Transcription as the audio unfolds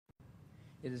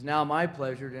It is now my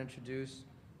pleasure to introduce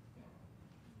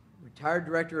retired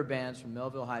director of bands from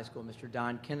Mehlville High School, Mr.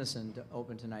 Don Kinnison, to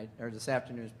open this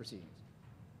afternoon's proceedings.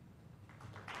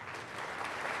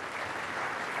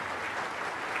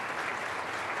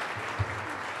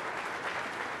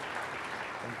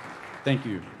 Thank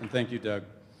you, and thank you, Doug.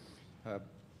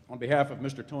 On behalf of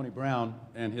Mr. Tony Brown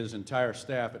and his entire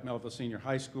staff at Mehlville Senior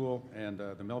High School and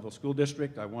the Mehlville School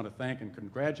District, I want to thank and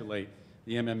congratulate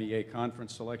the MMEA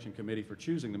Conference Selection Committee for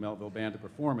choosing the Mehlville Band to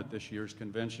perform at this year's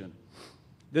convention.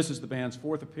 This is the band's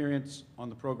fourth appearance on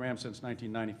the program since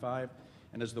 1995,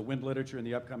 and as the Wind Literature and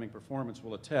the upcoming performance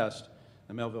will attest,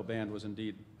 the Mehlville Band was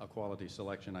indeed a quality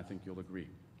selection. I think you'll agree.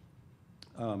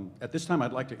 At this time,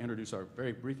 I'd like to introduce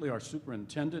very briefly our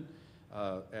superintendent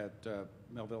at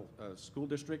Mehlville School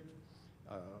District,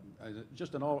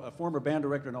 just a former band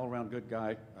director and all-around good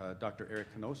guy, Dr. Eric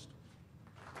Knost.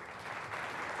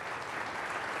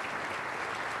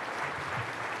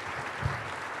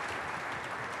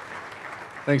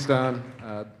 Thanks, Don.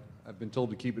 I've been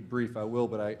told to keep it brief. I will,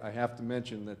 but I have to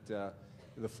mention that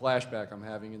the flashback I'm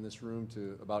having in this room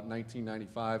to about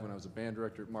 1995 when I was a band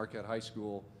director at Marquette High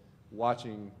School,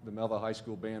 watching the Mehlville High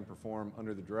School Band perform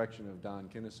under the direction of Don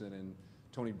Kinnison, and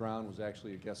Tony Brown was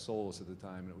actually a guest soloist at the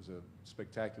time, and it was a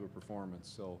spectacular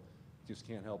performance, so just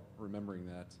can't help remembering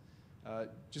that.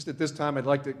 Just at this time, I'd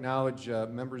like to acknowledge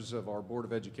members of our Board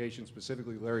of Education,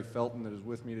 specifically Larry Felton that is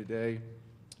with me today,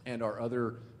 and our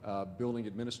other building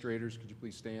administrators. Could you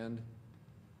please stand?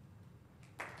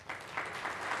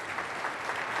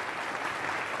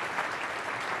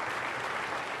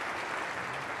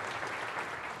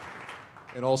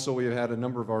 And also we have had a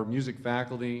number of our music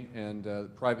faculty and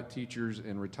private teachers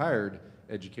and retired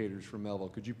educators from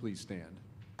Mehlville. Could you please stand?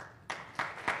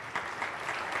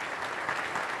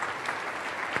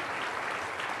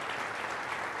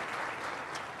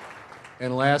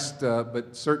 And last,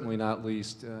 but certainly not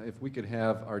least, if we could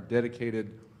have our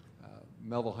dedicated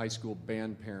Mehlville High School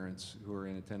band parents who are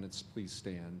in attendance, please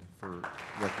stand for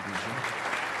recognition.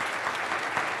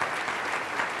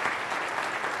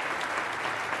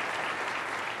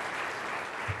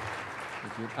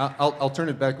 I'll turn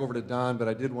it back over to Don, but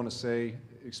I did want to say,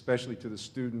 especially to the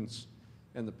students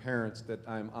and the parents, that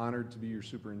I'm honored to be your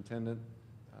superintendent.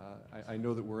 I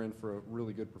know that we're in for a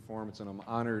really good performance, and I'm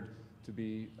honored to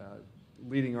be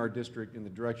leading our district in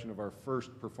the direction of our first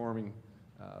performing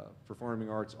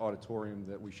arts auditorium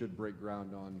that we should break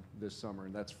ground on this summer,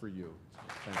 and that's for you. So,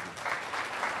 thank you.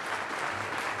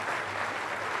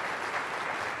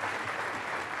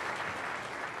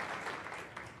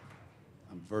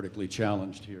 Vertically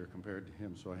challenged here compared to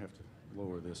him, so I have to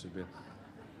lower this a bit.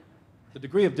 The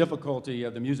degree of difficulty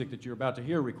of the music that you're about to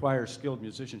hear requires skilled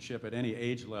musicianship at any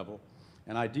age level,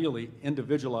 and ideally,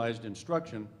 individualized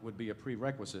instruction would be a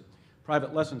prerequisite.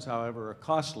 Private lessons, however, are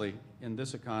costly in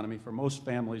this economy for most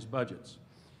families' budgets.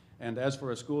 And as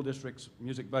for a school district's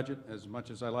music budget, as much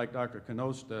as I like Dr.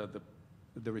 Knost,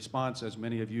 the response, as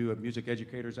many of you have music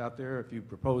educators out there, if you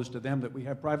propose to them that we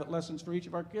have private lessons for each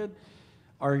of our kids,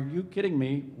 "Are you kidding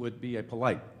me?" would be a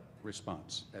polite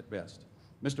response at best.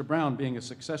 Mr. Brown, being a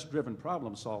success-driven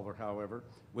problem solver, however,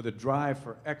 with a drive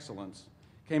for excellence,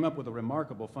 came up with a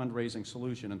remarkable fundraising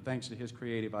solution, and thanks to his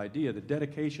creative idea, the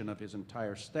dedication of his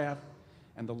entire staff,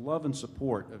 and the love and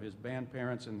support of his band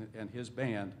parents and his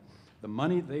band, the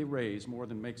money they raise more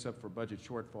than makes up for budget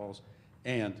shortfalls,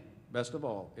 and best of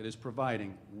all, it is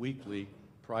providing weekly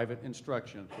private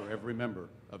instruction for every member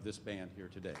of this band here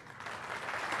today.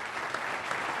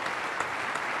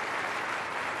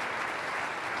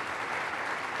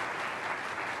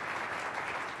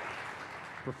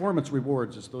 Performance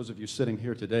rewards, as those of you sitting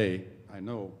here today, I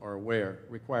know, are aware,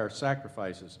 require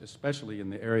sacrifices, especially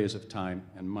in the areas of time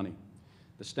and money.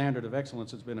 The standard of excellence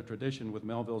has been a tradition with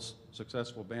Mehlville's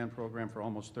successful band program for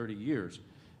almost 30 years.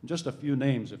 And just a few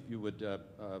names, if you would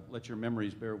let your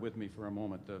memories bear with me for a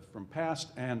moment, from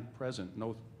past and present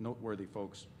noteworthy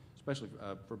folks, especially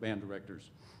for band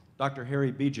directors. Dr.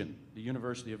 Harry Bejan, the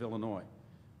University of Illinois.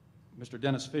 Mr.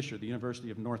 Dennis Fisher, the University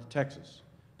of North Texas.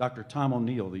 Dr. Tom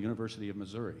O'Neill, the University of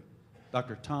Missouri.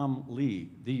 Dr. Tom Lee,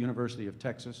 the University of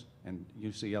Texas and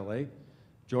UCLA.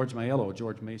 George Maiello,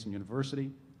 George Mason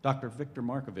University. Dr. Victor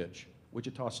Markovich,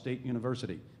 Wichita State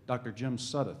University. Dr. Jim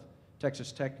Sudduth,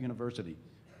 Texas Tech University.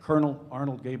 Colonel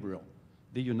Arnold Gabriel,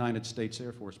 the United States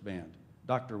Air Force Band.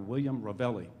 Dr. William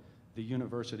Ravelli, the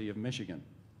University of Michigan.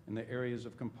 In the areas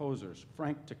of composers,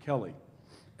 Frank Ticelli,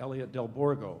 Elliot Del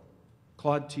Borgo,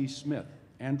 Claude T. Smith,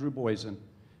 Andrew Boysen,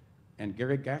 and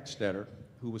Gary Gackstatter,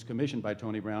 who was commissioned by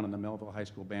Tony Brown and the Mehlville High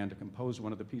School Band to compose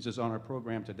one of the pieces on our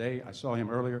program today. I saw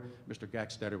him earlier. Mr.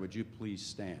 Gackstatter, would you please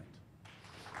stand?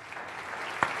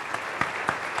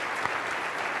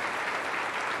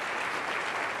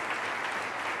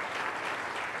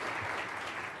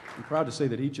 proud to say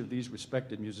that each of these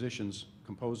respected musicians,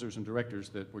 composers, and directors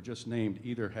that were just named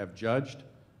either have judged,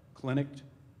 clinicked,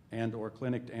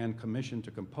 and commissioned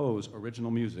to compose original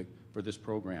music for this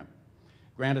program.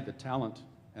 Granted, the talent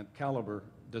and caliber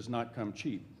does not come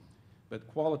cheap, but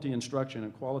quality instruction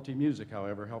and quality music,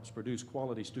 however, helps produce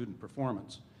quality student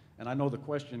performance. And I know the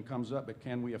question comes up, but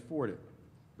can we afford it?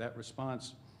 That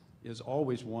response is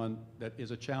always one that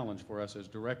is a challenge for us as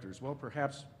directors. Well,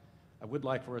 perhaps I would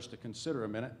like for us to consider a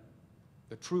minute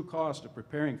the true cost of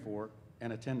preparing for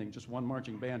and attending just one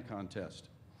marching band contest.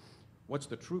 What's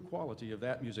the true quality of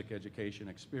that music education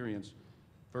experience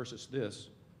versus this,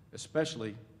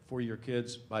 especially for your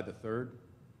kids by the third,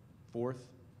 fourth,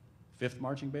 fifth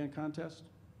marching band contest?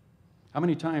 How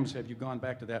many times have you gone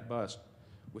back to that bus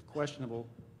with questionable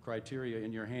criteria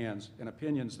in your hands and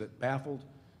opinions that baffled,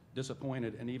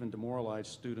 disappointed, and even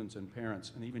demoralized students and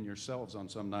parents, and even yourselves on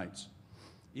some nights?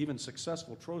 Even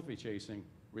successful trophy chasing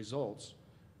results.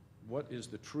 What is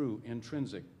the true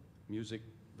intrinsic music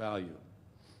value?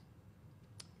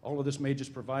 All of this may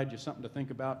just provide you something to think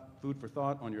about, food for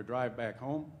thought on your drive back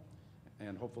home,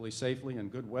 and hopefully safely in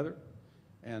good weather,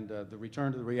 and the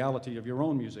return to the reality of your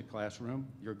own music classroom,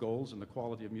 your goals, and the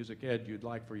quality of music ed you'd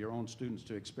like for your own students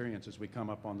to experience as we come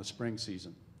up on the spring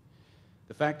season.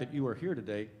 The fact that you are here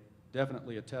today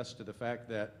definitely attests to the fact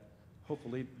that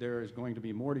hopefully there is going to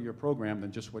be more to your program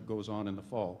than just what goes on in the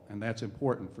fall, and that's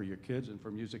important for your kids and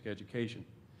for music education.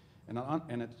 And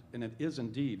it is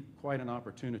indeed quite an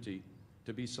opportunity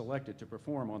to be selected to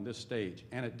perform on this stage.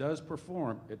 And it does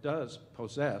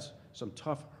possess some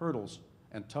tough hurdles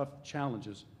and tough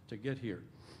challenges to get here.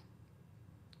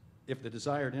 If the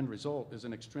desired end result is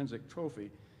an extrinsic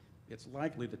trophy, it's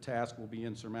likely the task will be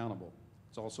insurmountable.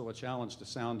 It's also a challenge to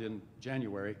sound in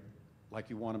January like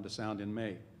you want them to sound in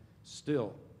May.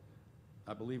 Still,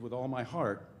 I believe with all my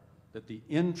heart that the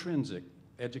intrinsic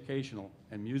educational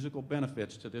and musical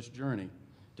benefits to this journey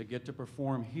to get to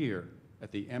perform here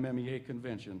at the MMEA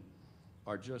convention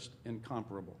are just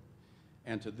incomparable.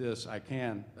 And to this I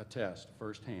can attest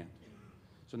firsthand.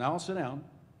 So now I'll sit down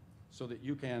so that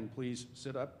you can please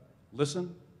sit up,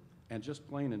 listen, and just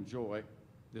plain enjoy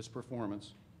this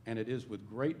performance. And it is with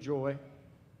great joy,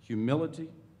 humility,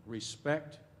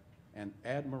 respect, and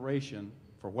admiration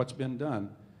for what's been done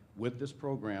with this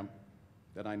program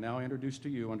that I now introduce to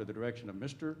you under the direction of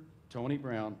Mr. Tony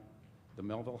Brown, the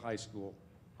Mehlville High School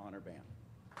Honor Band.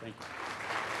 Thank you.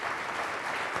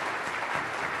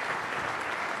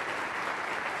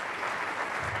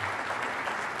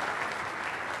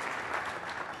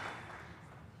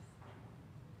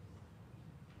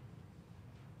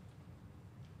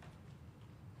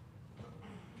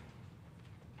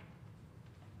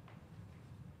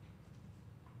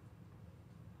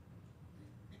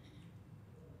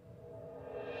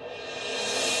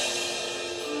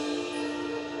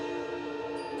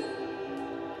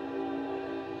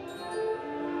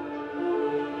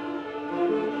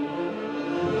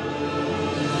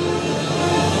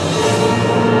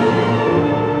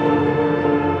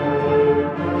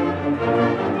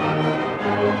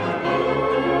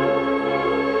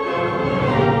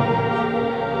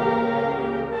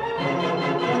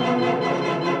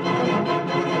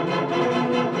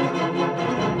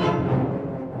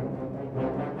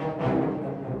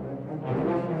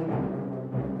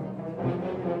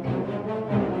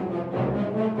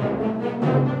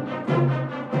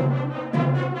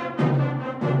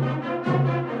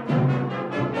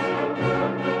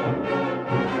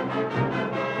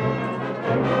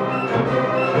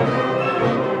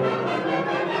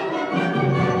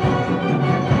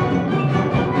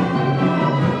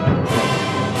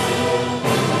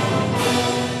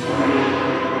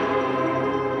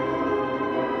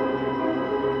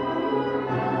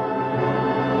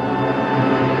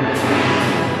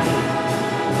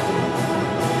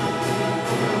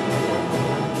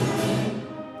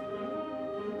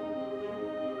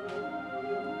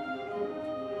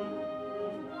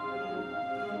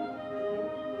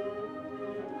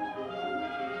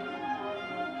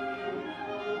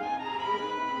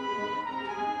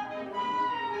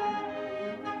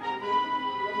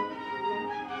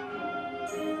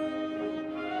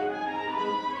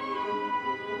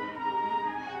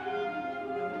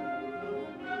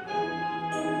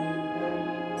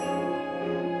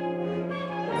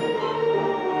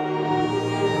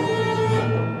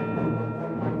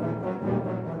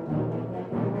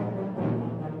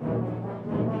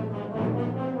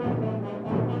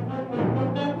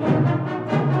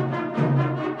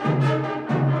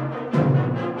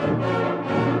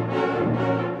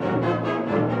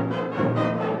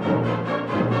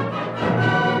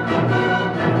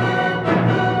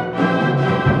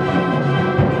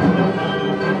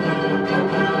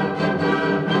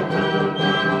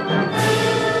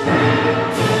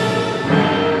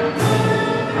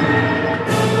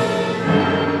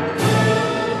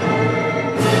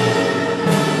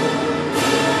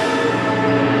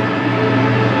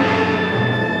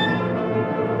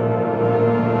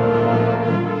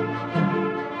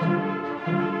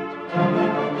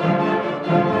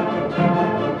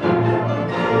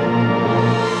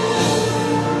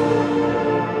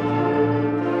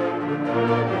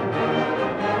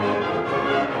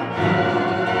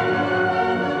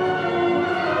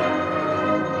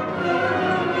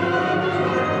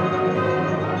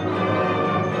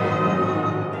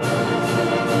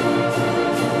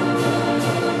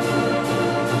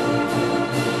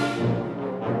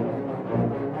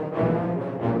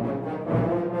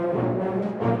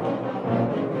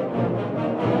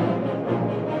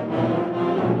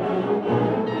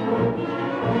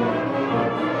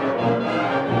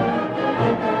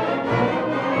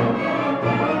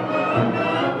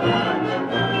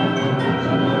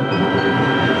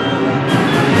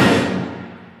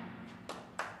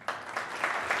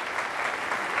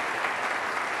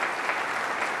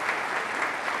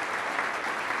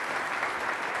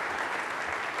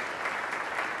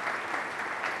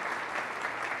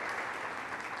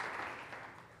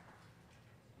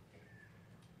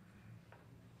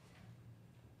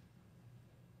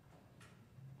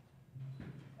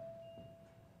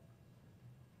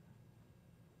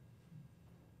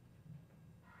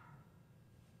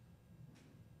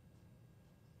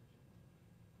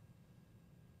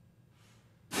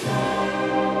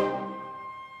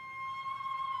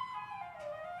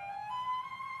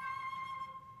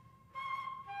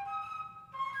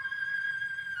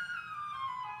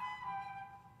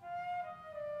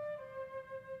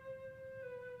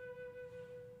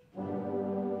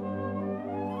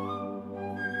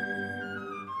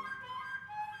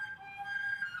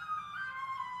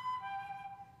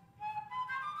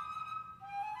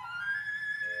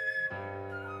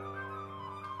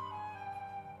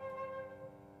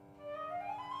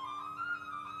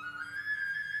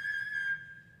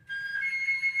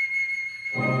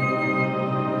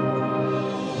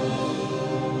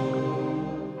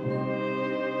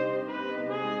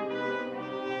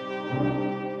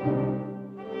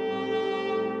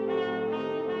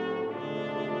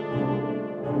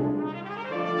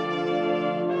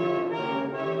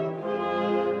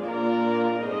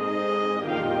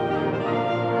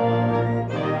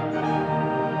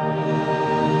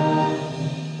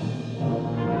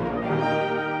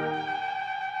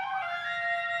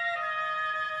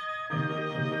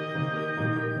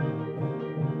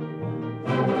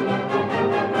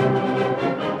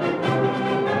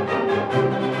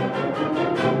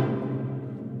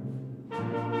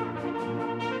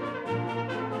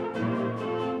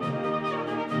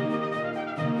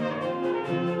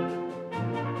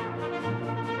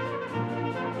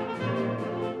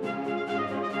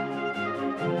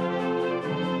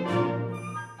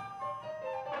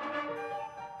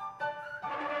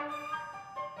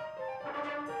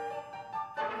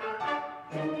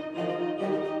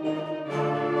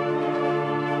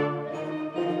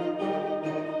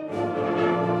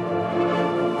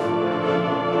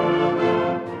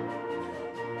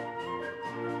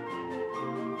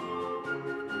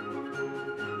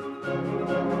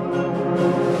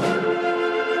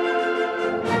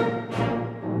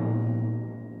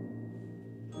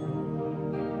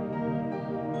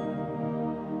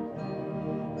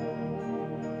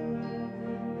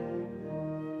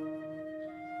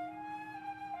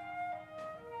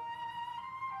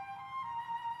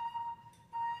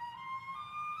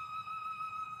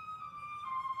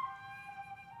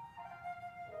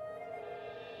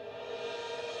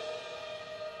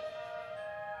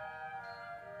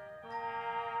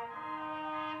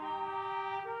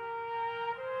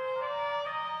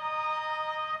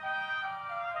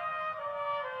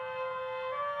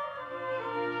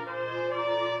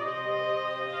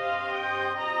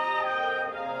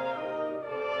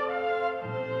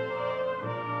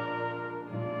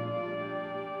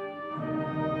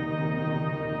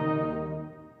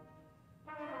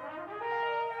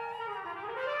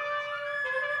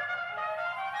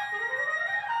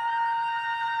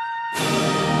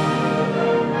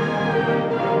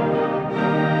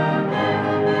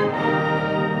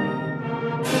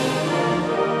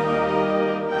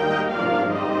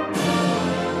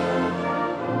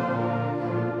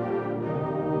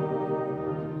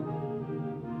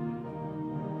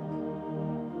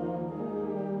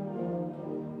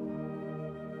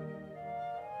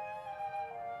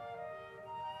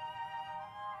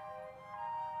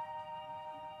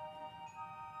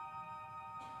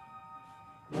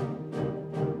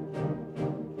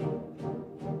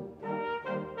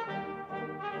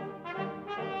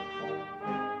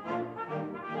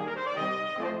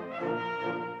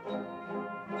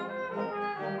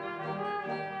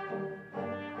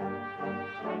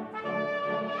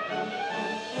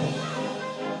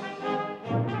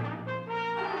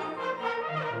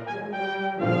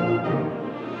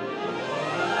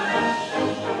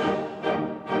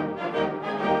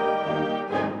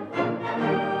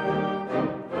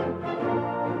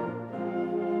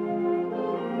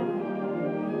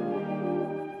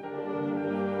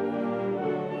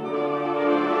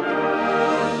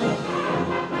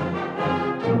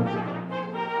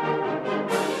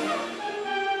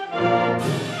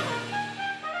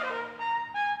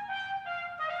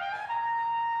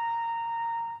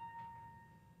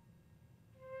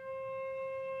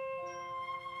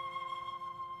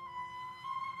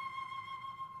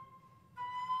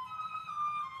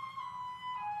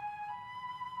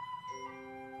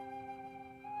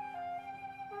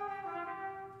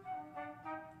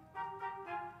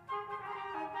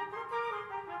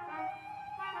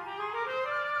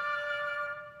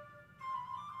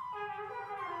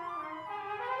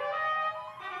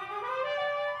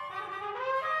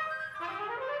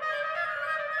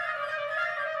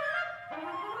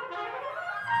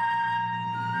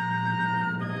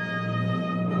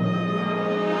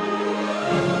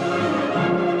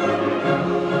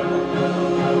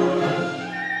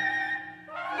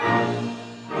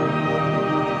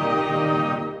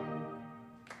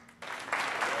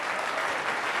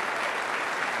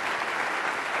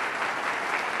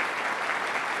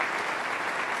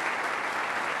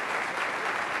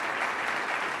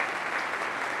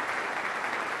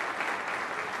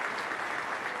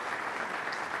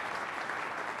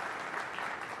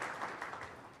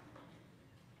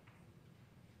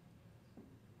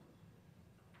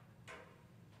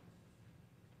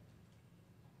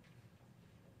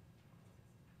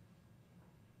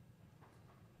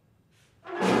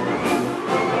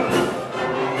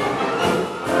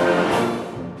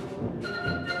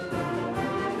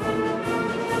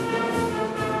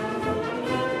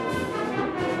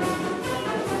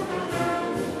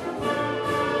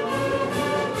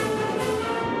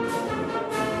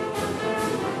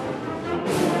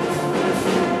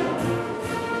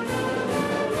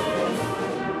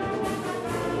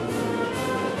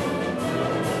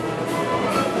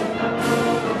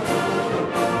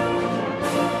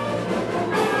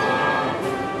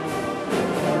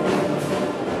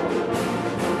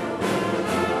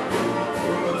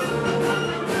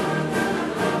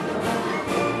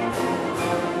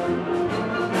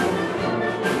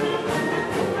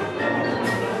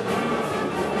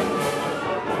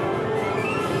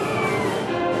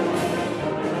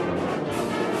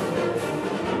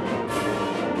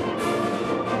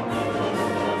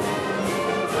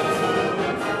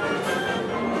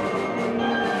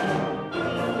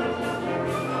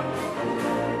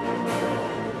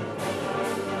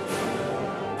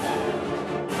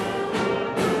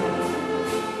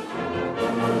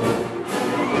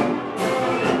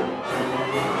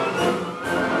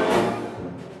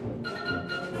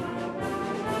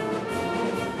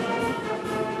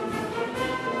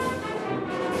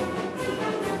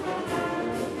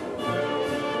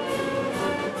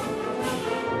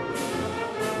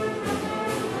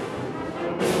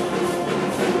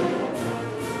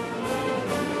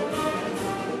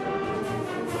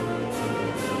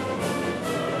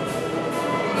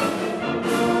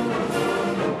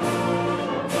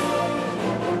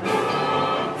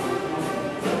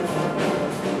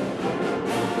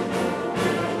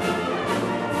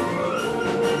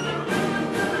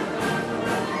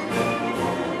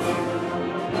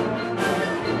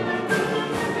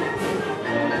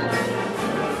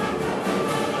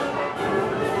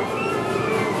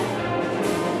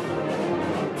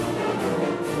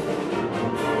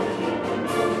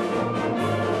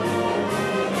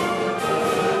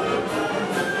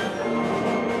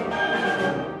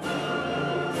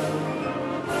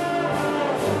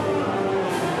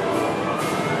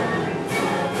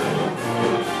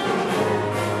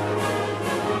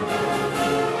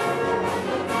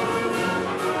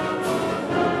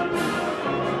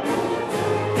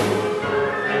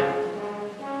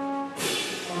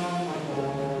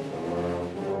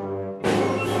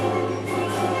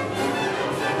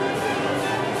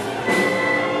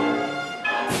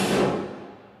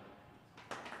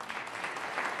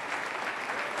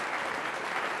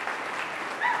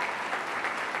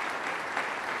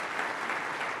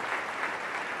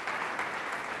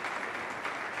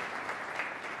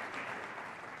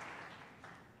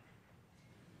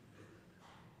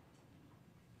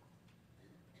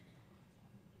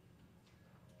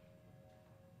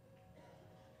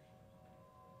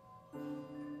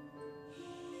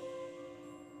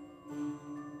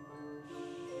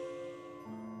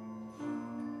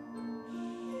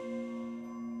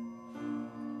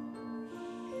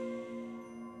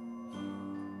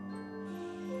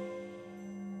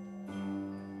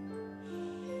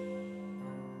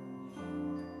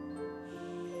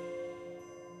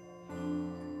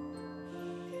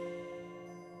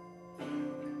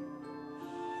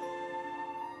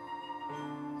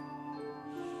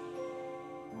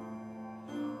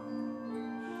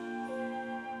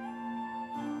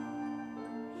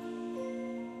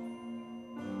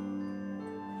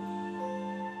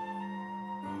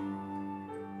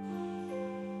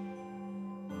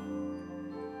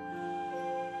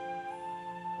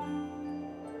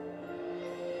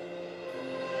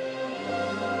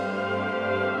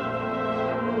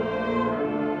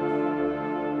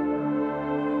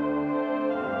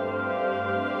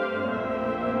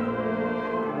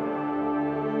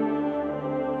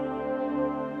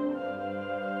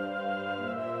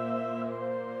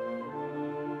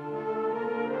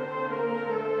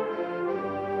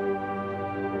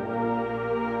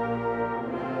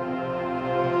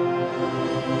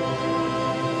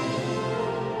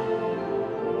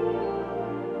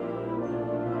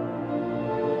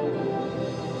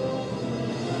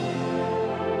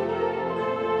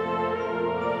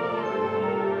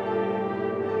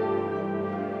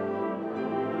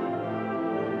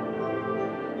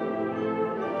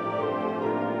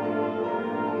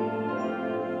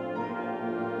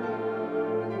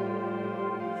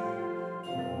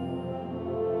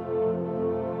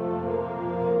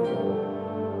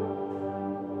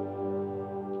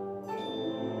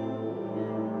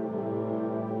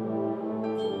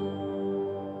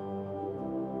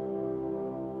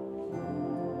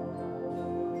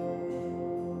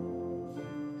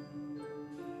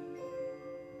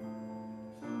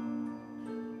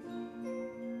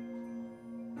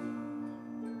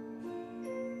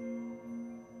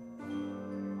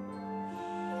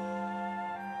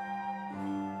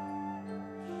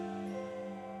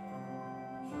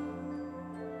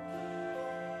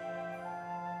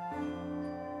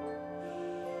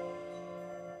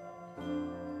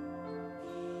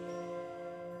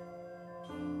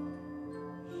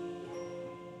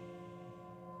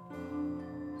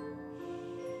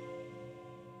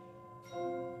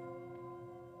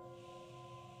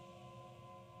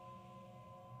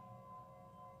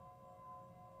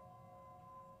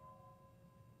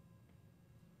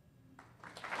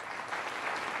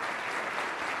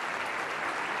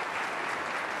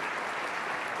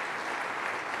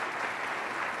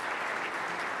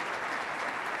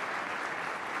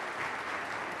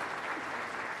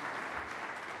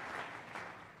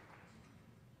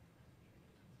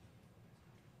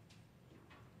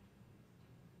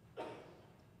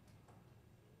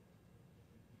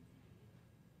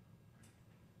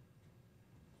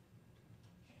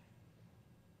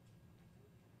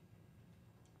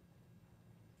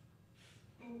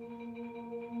 Thank you.